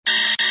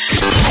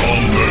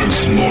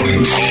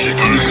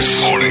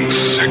Morning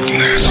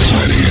sickness.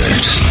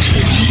 98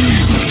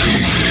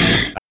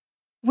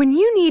 When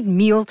you need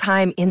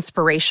mealtime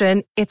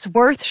inspiration, it's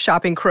worth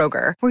shopping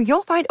Kroger, where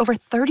you'll find over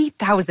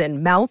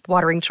 30,000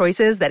 mouth-watering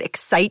choices that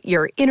excite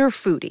your inner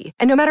foodie.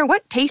 And no matter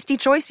what tasty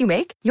choice you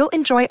make, you'll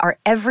enjoy our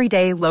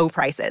everyday low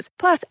prices,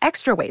 plus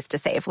extra ways to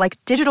save, like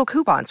digital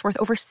coupons worth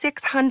over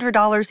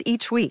 $600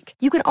 each week.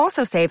 You can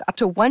also save up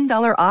to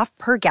 $1 off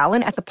per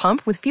gallon at the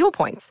pump with fuel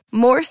points.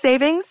 More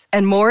savings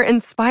and more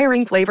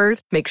inspiring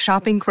flavors make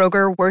shopping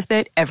Kroger worth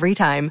it every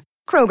time.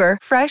 Kroger,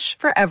 fresh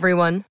for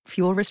everyone.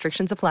 Fuel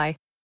restrictions apply.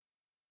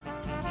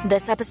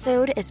 This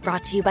episode is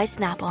brought to you by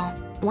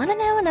Snapple. Want to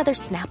know another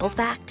Snapple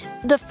fact?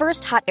 The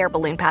first hot air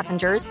balloon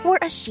passengers were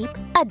a sheep,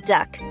 a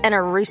duck, and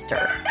a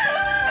rooster.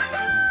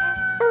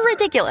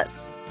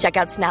 Ridiculous. Check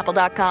out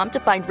Snapple.com to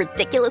find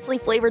ridiculously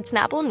flavored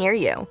Snapple near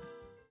you.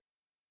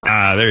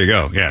 There you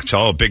go. Yeah, it's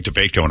all a big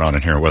debate going on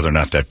in here whether or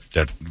not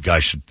that guy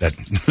should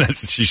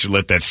she should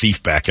let that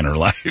thief back in her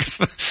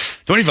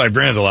life. 25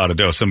 grand is a lot of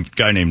dough. Some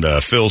guy named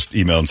Phil's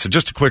emailed and said,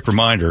 just a quick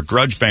reminder,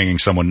 grudge banging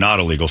someone not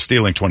illegal,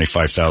 stealing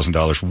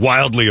 $25,000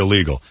 wildly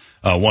illegal.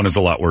 One is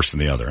a lot worse than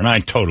the other, and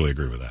I totally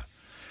agree with that.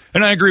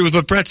 And I agree with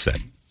what Brett said.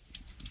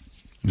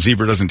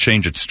 Zebra doesn't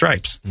change its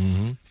stripes,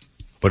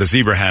 but a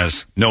zebra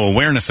has no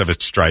awareness of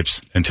its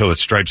stripes until its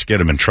stripes get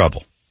him in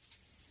trouble.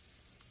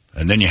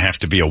 And then you have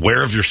to be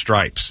aware of your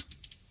stripes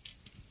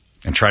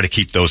and try to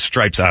keep those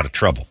stripes out of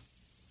trouble.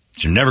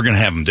 But you're never going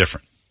to have them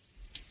different.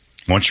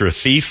 Once you're a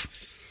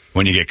thief,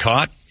 when you get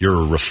caught, you're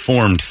a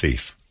reformed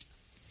thief.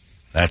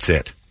 That's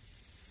it.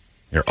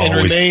 You're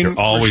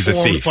always a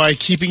thief. By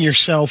keeping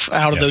yourself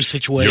out of those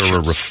situations. You're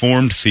a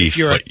reformed thief.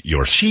 You're but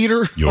you're a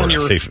cheater. You're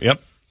a thief.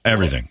 Yep,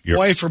 everything. Your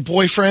wife or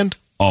boyfriend.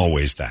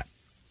 Always that.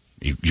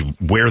 You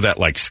wear that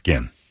like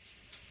skin.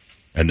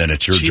 And then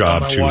it's your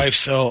job to... my wife,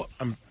 so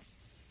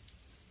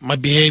my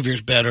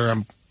behavior's better.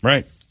 I'm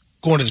right.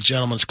 Going to the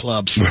gentleman's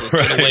club, so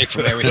get away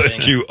from everything.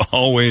 But you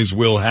always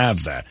will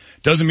have that.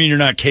 Doesn't mean you're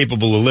not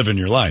capable of living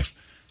your life,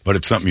 but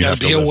it's something you have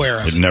to be aware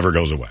of. It never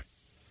goes away.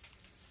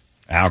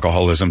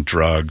 Alcoholism,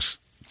 drugs,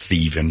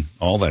 thieving,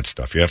 all that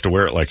stuff. You have to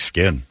wear it like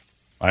skin.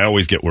 I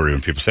always get worried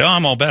when people say,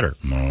 I'm all better.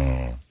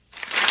 No.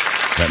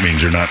 That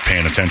means you're not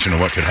paying attention to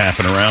what could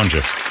happen around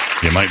you.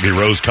 You might be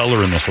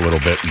rose-coloring this a little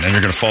bit, and then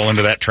you're going to fall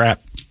into that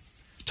trap.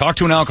 Talk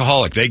to an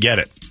alcoholic. They get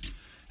it.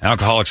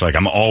 Alcoholic's like,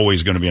 I'm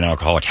always going to be an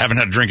alcoholic. Haven't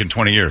had a drink in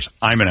 20 years.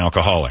 I'm an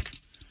alcoholic.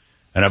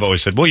 And I've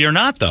always said, well, you're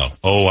not, though.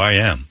 Oh, I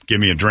am.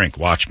 Give me a drink.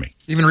 Watch me.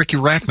 Even Ricky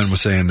Rackman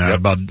was saying that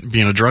about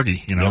being a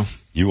druggie, you know. Yep.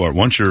 You are.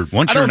 Once you're an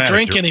addict. I don't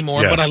drink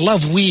anymore, but I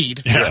love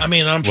weed. Yeah. I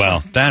mean,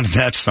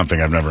 that's something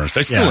I've never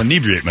understood. I still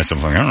inebriate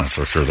myself. I'm not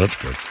so sure that's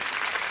good.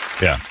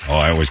 Yeah. Oh,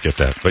 I always get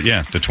that. But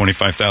yeah, the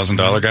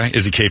 $25,000 guy,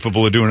 is he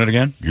capable of doing it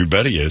again? You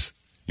bet he is.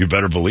 You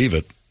better believe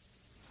it.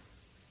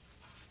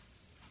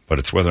 But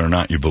it's whether or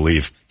not you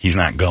believe he's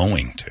not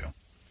going to.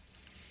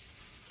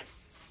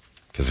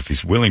 Because if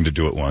he's willing to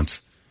do it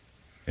once,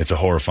 it's a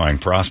horrifying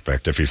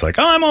prospect. If he's like,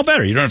 oh, I'm all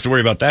better. You don't have to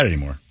worry about that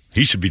anymore.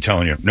 He should be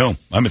telling you, no,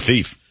 I'm a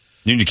thief.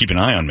 You need to keep an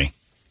eye on me.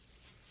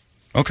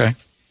 Okay.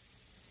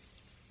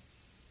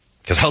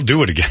 Because I'll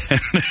do it again.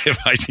 If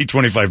I see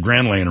 25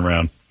 grand laying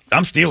around,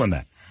 I'm stealing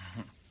that.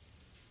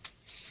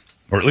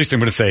 Or at least I'm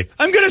going to say,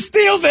 I'm going to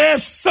steal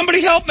this.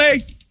 Somebody help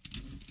me.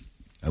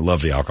 I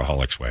love the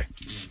alcoholic's way.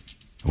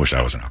 I wish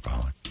I was an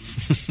alcoholic.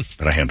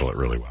 But I handle it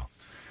really well.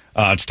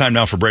 It's time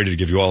now for Brady to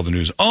give you all the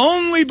news.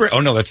 Only Brady.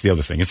 Oh, no, that's the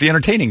other thing. It's the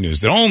entertaining news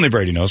that only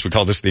Brady knows. We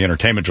call this the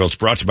Entertainment Drill. It's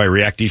brought to you by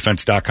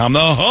ReactDefense.com, the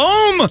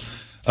home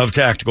of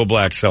tactical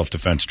black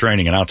self-defense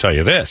training. And I'll tell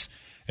you this.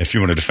 If you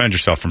want to defend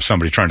yourself from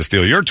somebody trying to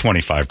steal your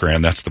 25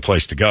 grand, that's the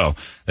place to go.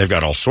 They've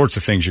got all sorts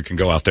of things you can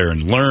go out there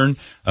and learn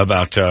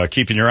about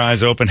keeping your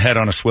eyes open, head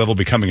on a swivel,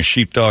 becoming a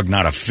sheepdog,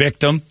 not a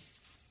victim.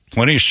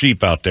 Plenty of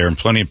sheep out there and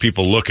plenty of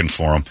people looking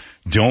for them.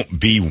 Don't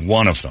be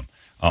one of them.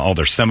 All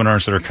their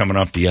seminars that are coming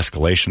up,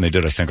 de-escalation they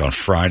did, I think, on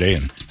Friday,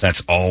 and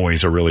that's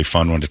always a really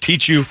fun one to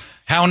teach you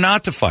how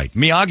not to fight,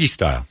 Miyagi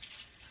style.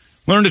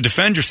 Learn to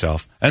defend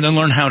yourself, and then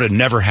learn how to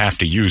never have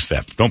to use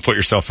that. Don't put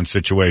yourself in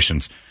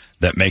situations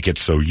that make it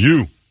so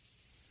you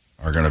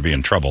are going to be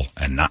in trouble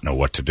and not know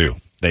what to do.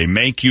 They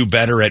make you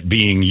better at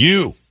being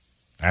you.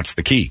 That's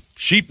the key.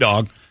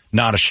 Sheepdog,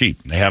 not a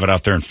sheep. They have it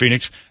out there in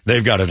Phoenix.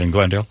 They've got it in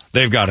Glendale.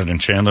 They've got it in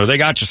Chandler. They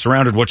got you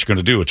surrounded. What you going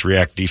to do? It's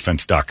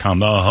ReactDefense.com,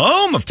 the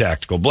home of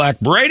tactical black.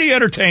 Brady,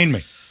 entertain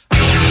me.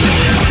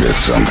 It's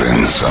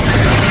something.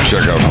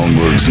 Check out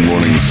Holmberg's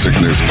Morning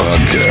Sickness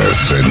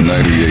Podcast at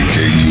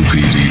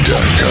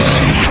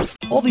 98kupd.com.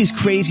 All these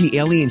crazy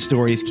alien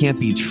stories can't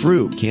be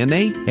true, can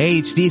they? Hey,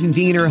 it's Stephen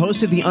Diener,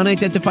 host of the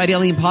Unidentified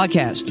Alien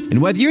Podcast.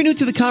 And whether you're new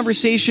to the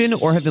conversation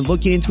or have been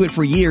looking into it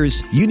for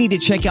years, you need to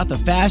check out the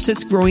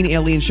fastest growing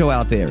alien show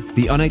out there,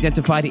 the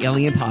Unidentified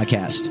Alien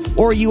Podcast,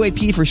 or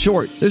UAP for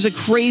short. There's a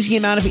crazy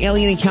amount of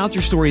alien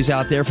encounter stories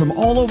out there from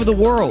all over the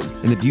world.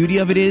 And the beauty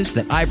of it is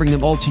that I bring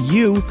them all to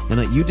you and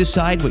let you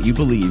decide what you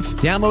believe.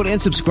 Download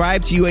and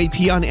subscribe to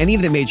UAP on any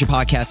of the major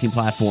podcasting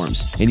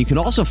platforms. And you can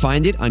also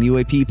find it on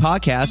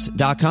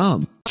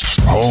UAPpodcast.com.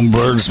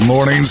 Holmberg's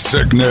Morning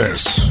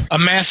Sickness. A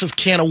massive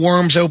can of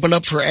worms opened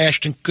up for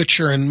Ashton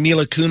Kutcher and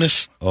Mila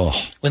Kunis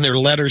when their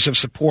letters of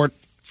support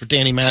for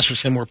Danny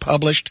Masterson were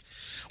published.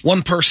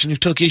 One person who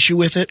took issue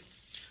with it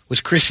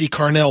was Chrissy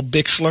Carnell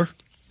Bixler,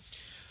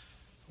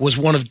 was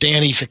one of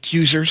Danny's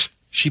accusers.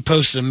 She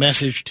posted a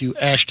message to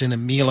Ashton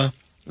and Mila.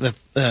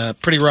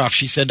 Pretty rough.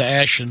 She said to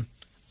Ashton,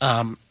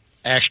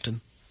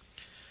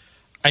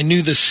 I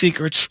know the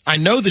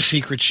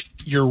secrets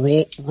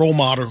your role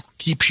model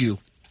keeps you.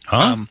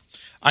 Huh?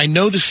 I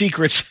know the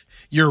secrets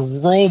your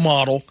role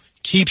model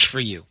keeps for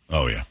you.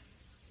 Oh, yeah.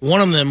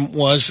 One of them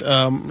was,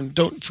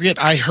 don't forget,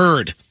 I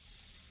heard.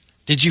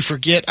 Did you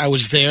forget I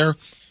was there?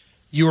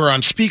 You were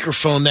on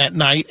speakerphone that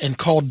night and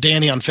called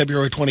Danny on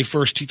February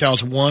 21st,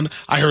 2001.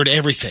 I heard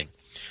everything.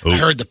 Ooh. I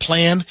heard the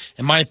plan.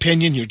 In my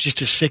opinion, you're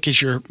just as sick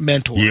as your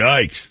mentor.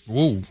 Yikes.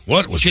 Ooh,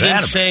 what was she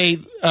that? She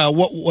didn't say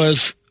what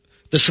was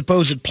the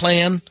supposed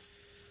plan,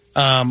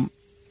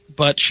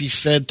 but she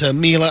said to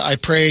Mila, I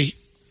pray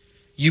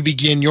you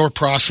begin your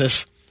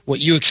process, what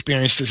you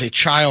experienced as a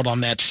child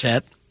on that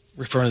set,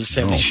 referring to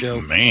the 70s show.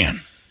 Oh,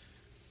 man.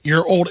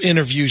 Your old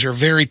interviews are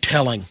very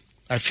telling.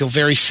 I feel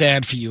very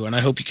sad for you, and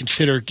I hope you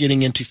consider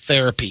getting into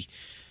therapy.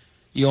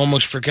 You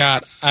almost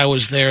forgot I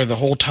was there the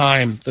whole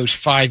time, those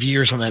 5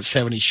 years on that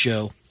 70s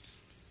show.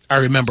 I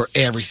remember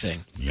everything.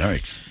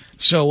 Yikes.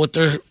 So what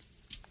they're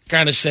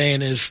kind of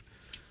saying is,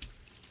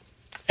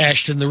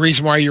 Ashton, the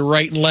reason why you're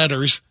writing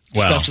letters,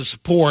 stuff to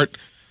support,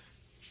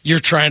 you're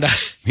trying to...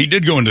 He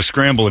did go into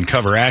scramble and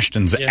cover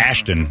Ashton's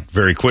Ashton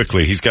very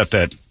quickly. He's got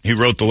that... He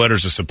wrote the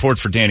letters of support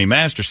for Danny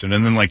Masterson,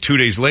 and then like 2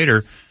 days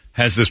later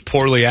has this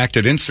poorly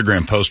acted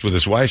Instagram post with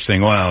his wife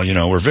saying, well, you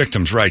know, we're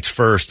victims' rights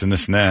first and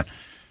this and that.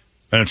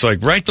 And it's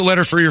like, write the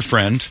letter for your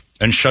friend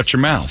and shut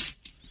your mouth.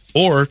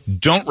 Or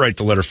don't write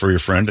the letter for your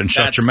friend and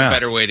shut your mouth.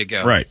 That's the better way to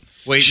go. Right.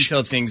 Wait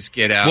until things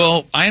get out.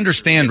 Well, I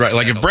understand, right?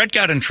 Like if Brett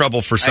got in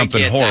trouble for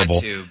something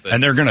horrible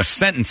and they're going to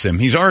sentence him,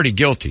 he's already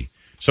guilty.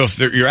 So if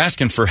you're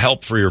asking for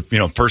help for your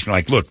person,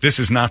 like, look, this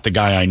is not the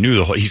guy I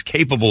knew. He's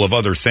capable of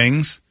other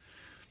things.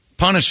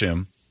 Punish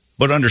him,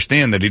 but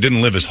understand that he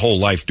didn't live his whole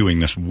life doing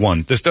this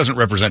one. This doesn't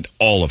represent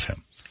all of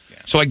him. Yeah.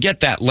 So I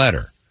get that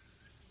letter.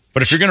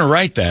 But if you're going to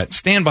write that,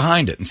 stand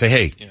behind it and say,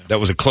 hey, that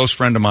was a close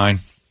friend of mine.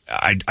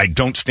 I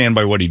don't stand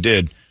by what he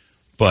did,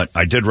 but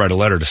I did write a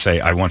letter to say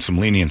I want some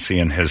leniency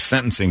in his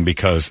sentencing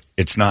because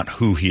it's not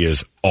who he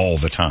is all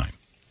the time.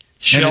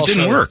 And it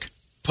didn't work.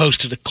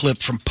 Posted a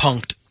clip from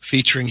Punk'd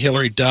featuring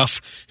Hillary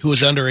Duff, who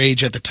was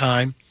underage at the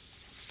time.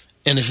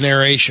 In his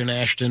narration,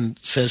 Ashton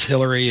says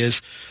Hillary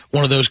is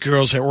one of those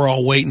girls that we're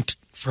all waiting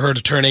for her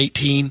to turn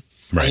 18,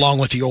 along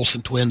with the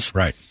Olsen twins.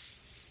 Right.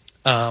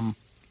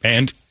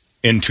 And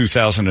in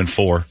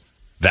 2004,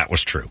 that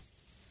was true.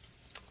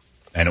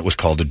 And it was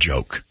called a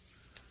joke.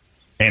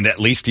 And at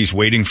least he's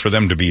waiting for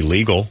them to be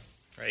legal.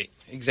 Right,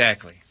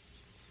 exactly.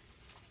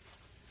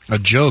 A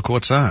joke?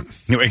 What's that?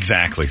 No,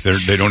 exactly.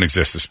 They don't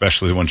exist,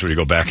 especially the ones where you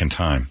go back in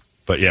time.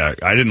 But yeah,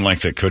 I didn't like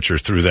that Kutcher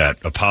threw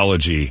that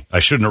apology. I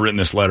shouldn't have written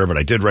this letter, but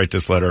I did write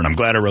this letter, and I'm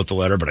glad I wrote the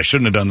letter, but I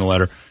shouldn't have done the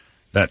letter.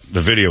 The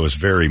video is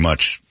very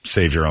much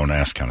save your own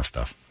ass kind of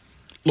stuff.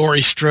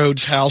 Laurie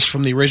Strode's house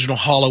from the original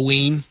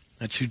Halloween,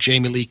 that's who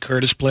Jamie Lee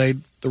Curtis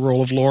played, the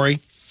role of Laurie,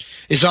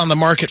 is on the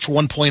market for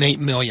 $1.8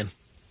 million.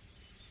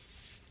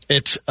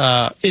 It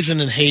isn't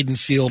in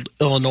Haydenfield,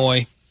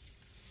 Illinois,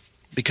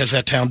 because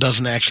that town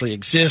doesn't actually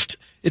exist.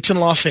 It's in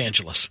Los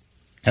Angeles.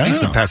 I think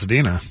it's in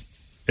Pasadena.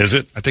 Is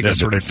it? I think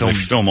that's where they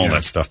film all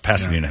that stuff.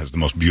 Pasadena has the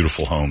most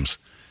beautiful homes.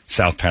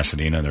 South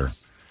Pasadena, they're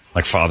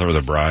like Father of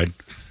the Bride.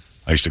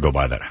 I used to go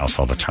by that house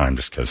all the time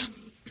just because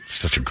it's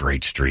such a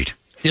great street.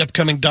 The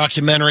upcoming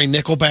documentary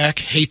Nickelback,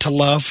 Hate to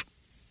Love,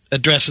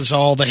 addresses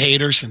all the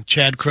haters, and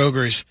Chad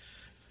Kroeger is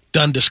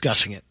done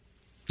discussing it.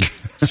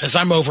 Says,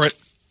 I'm over it.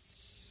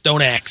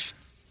 Don't axe.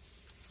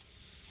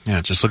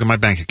 Yeah, just look at my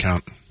bank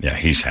account. Yeah,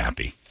 he's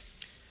happy.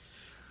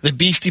 The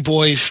Beastie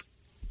Boys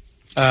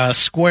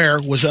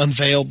Square was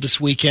unveiled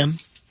this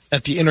weekend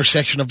at the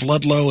intersection of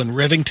Ludlow and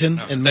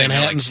Rivington in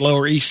Manhattan's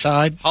Lower East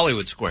Side.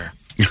 Hollywood Square.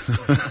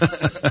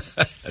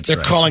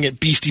 They're calling it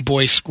Beastie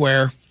Boys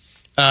Square.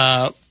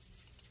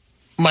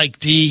 Mike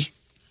D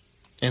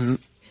and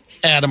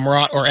Ad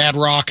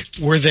Rock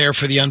were there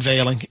for the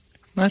unveiling.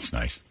 That's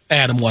nice.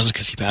 Adam wasn't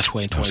because he passed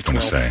away in 2012. I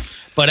was going to say.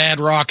 But Ad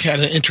Rock had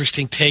an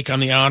interesting take on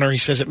the honor. He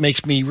says, it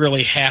makes me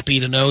really happy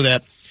to know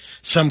that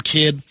some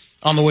kid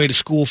on the way to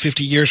school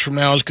 50 years from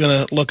now is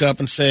going to look up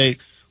and say,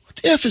 what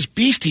the F is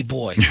Beastie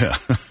Boy? Yeah.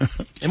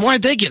 And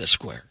why'd they get a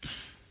square?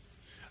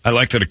 I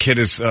like that a kid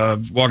is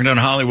walking down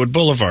Hollywood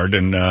Boulevard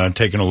and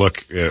taking a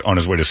look on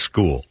his way to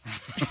school.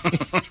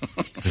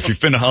 If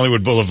you've been to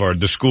Hollywood Boulevard,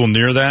 the school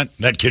near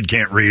that kid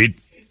can't read.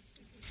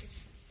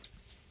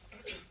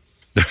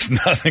 There's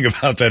nothing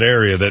about that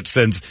area that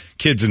sends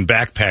kids in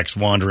backpacks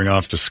wandering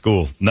off to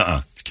school.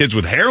 Nuh-uh. It's kids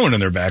with heroin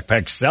in their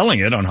backpacks selling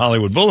it on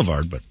Hollywood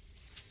Boulevard, but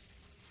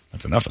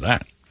that's enough of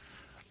that.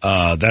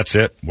 That's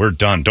it. We're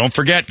done. Don't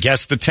forget,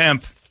 guess the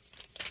temp.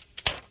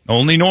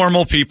 Only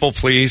normal people,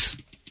 please.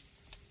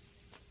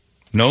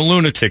 No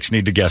lunatics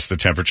need to guess the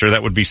temperature.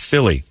 That would be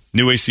silly.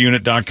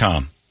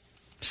 NewACUnit.com.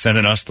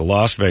 Sending us to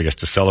Las Vegas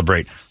to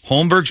celebrate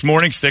Holmberg's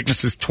Morning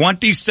Sickness's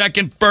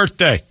 22nd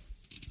birthday.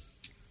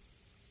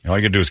 All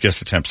you got to do is guess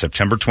the temp.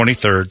 September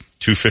 23rd,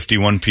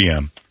 2:51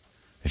 p.m.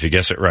 If you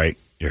guess it right,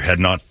 you're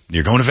going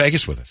to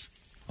Vegas with us.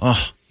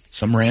 Oh,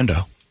 some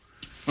rando.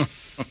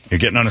 You're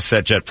getting on a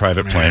SetJet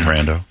private plane,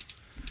 rando.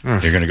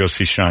 You're going to go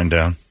see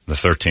Shinedown the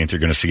 13th. You're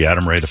going to see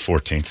Adam Ray the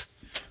 14th.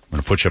 I'm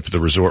going to put you up at the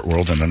Resort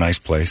World in a nice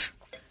place.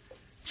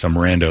 Some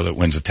rando that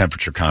wins a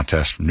temperature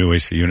contest from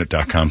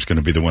NewACUnit.com is going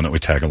to be the one that we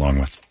tag along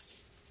with.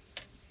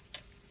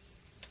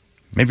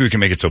 Maybe we can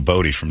make it so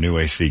Bodie from New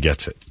AC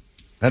gets it.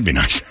 That'd be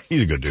nice.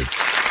 He's a good dude.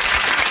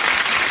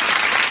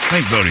 I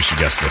think Bodie should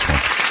guess this one.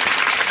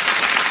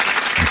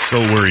 I'm so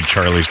worried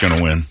Charlie's going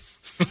to win.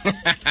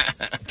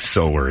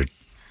 So worried.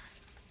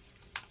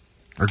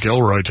 Or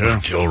Gilroy, too.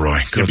 Gilroy.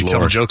 Good Lord.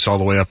 Telling jokes all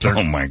the way up there.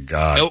 Oh, my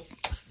God. Nope.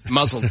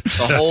 Muzzled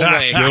the whole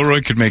way. Gilroy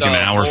could make an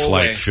hour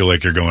flight feel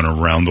like you're going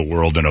around the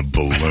world in a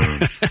balloon.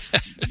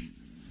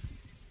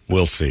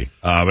 We'll see.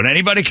 But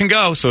anybody can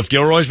go. So if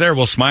Gilroy's there,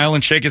 we'll smile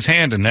and shake his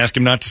hand and ask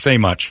him not to say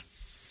much.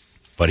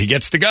 But he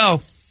gets to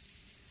go.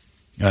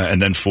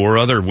 And then 4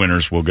 other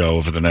winners will go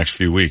over the next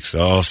few weeks.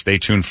 Oh, stay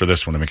tuned for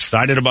this one. I'm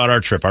excited about our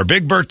trip. Our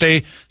big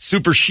birthday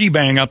super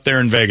shebang up there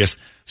in Vegas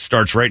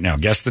starts right now.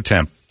 Guess the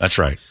temp. That's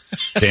right.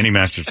 Danny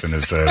Masterson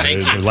is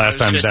the last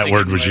time that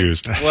word was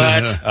used.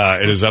 What?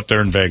 It is up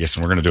there in Vegas,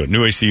 and we're going to do it.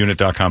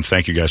 NewACUnit.com.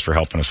 Thank you guys for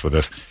helping us with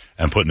this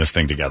and putting this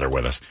thing together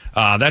with us.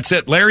 That's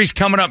it. Larry's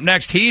coming up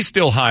next. He's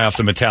still high off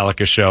the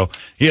Metallica show.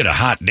 He had a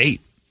hot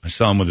date. I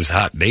saw him with his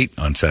hot date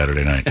on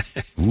Saturday night.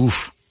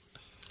 Oof.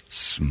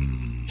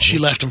 She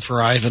left him for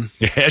Ivan.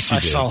 Yeah, she did. I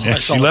saw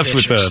she left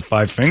pictures. with a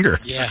 5 finger.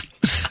 Yeah.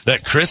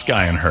 That Chris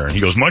guy and her. And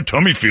he goes, my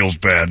tummy feels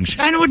bad. And she,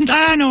 I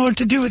know what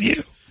to do with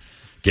you.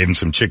 Gave him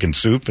some chicken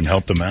soup and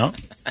helped him out.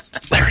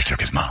 Larry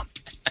took his mom.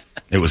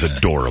 It was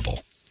adorable.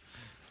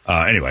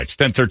 Anyway, it's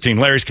 10:13.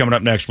 Larry's coming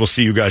up next. We'll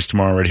see you guys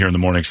tomorrow right here in the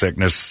Morning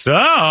Sickness. So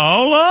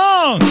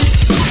long!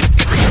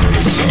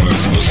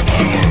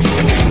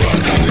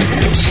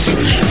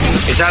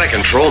 It's out of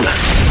control now.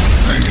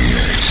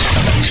 98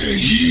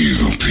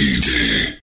 KUPD.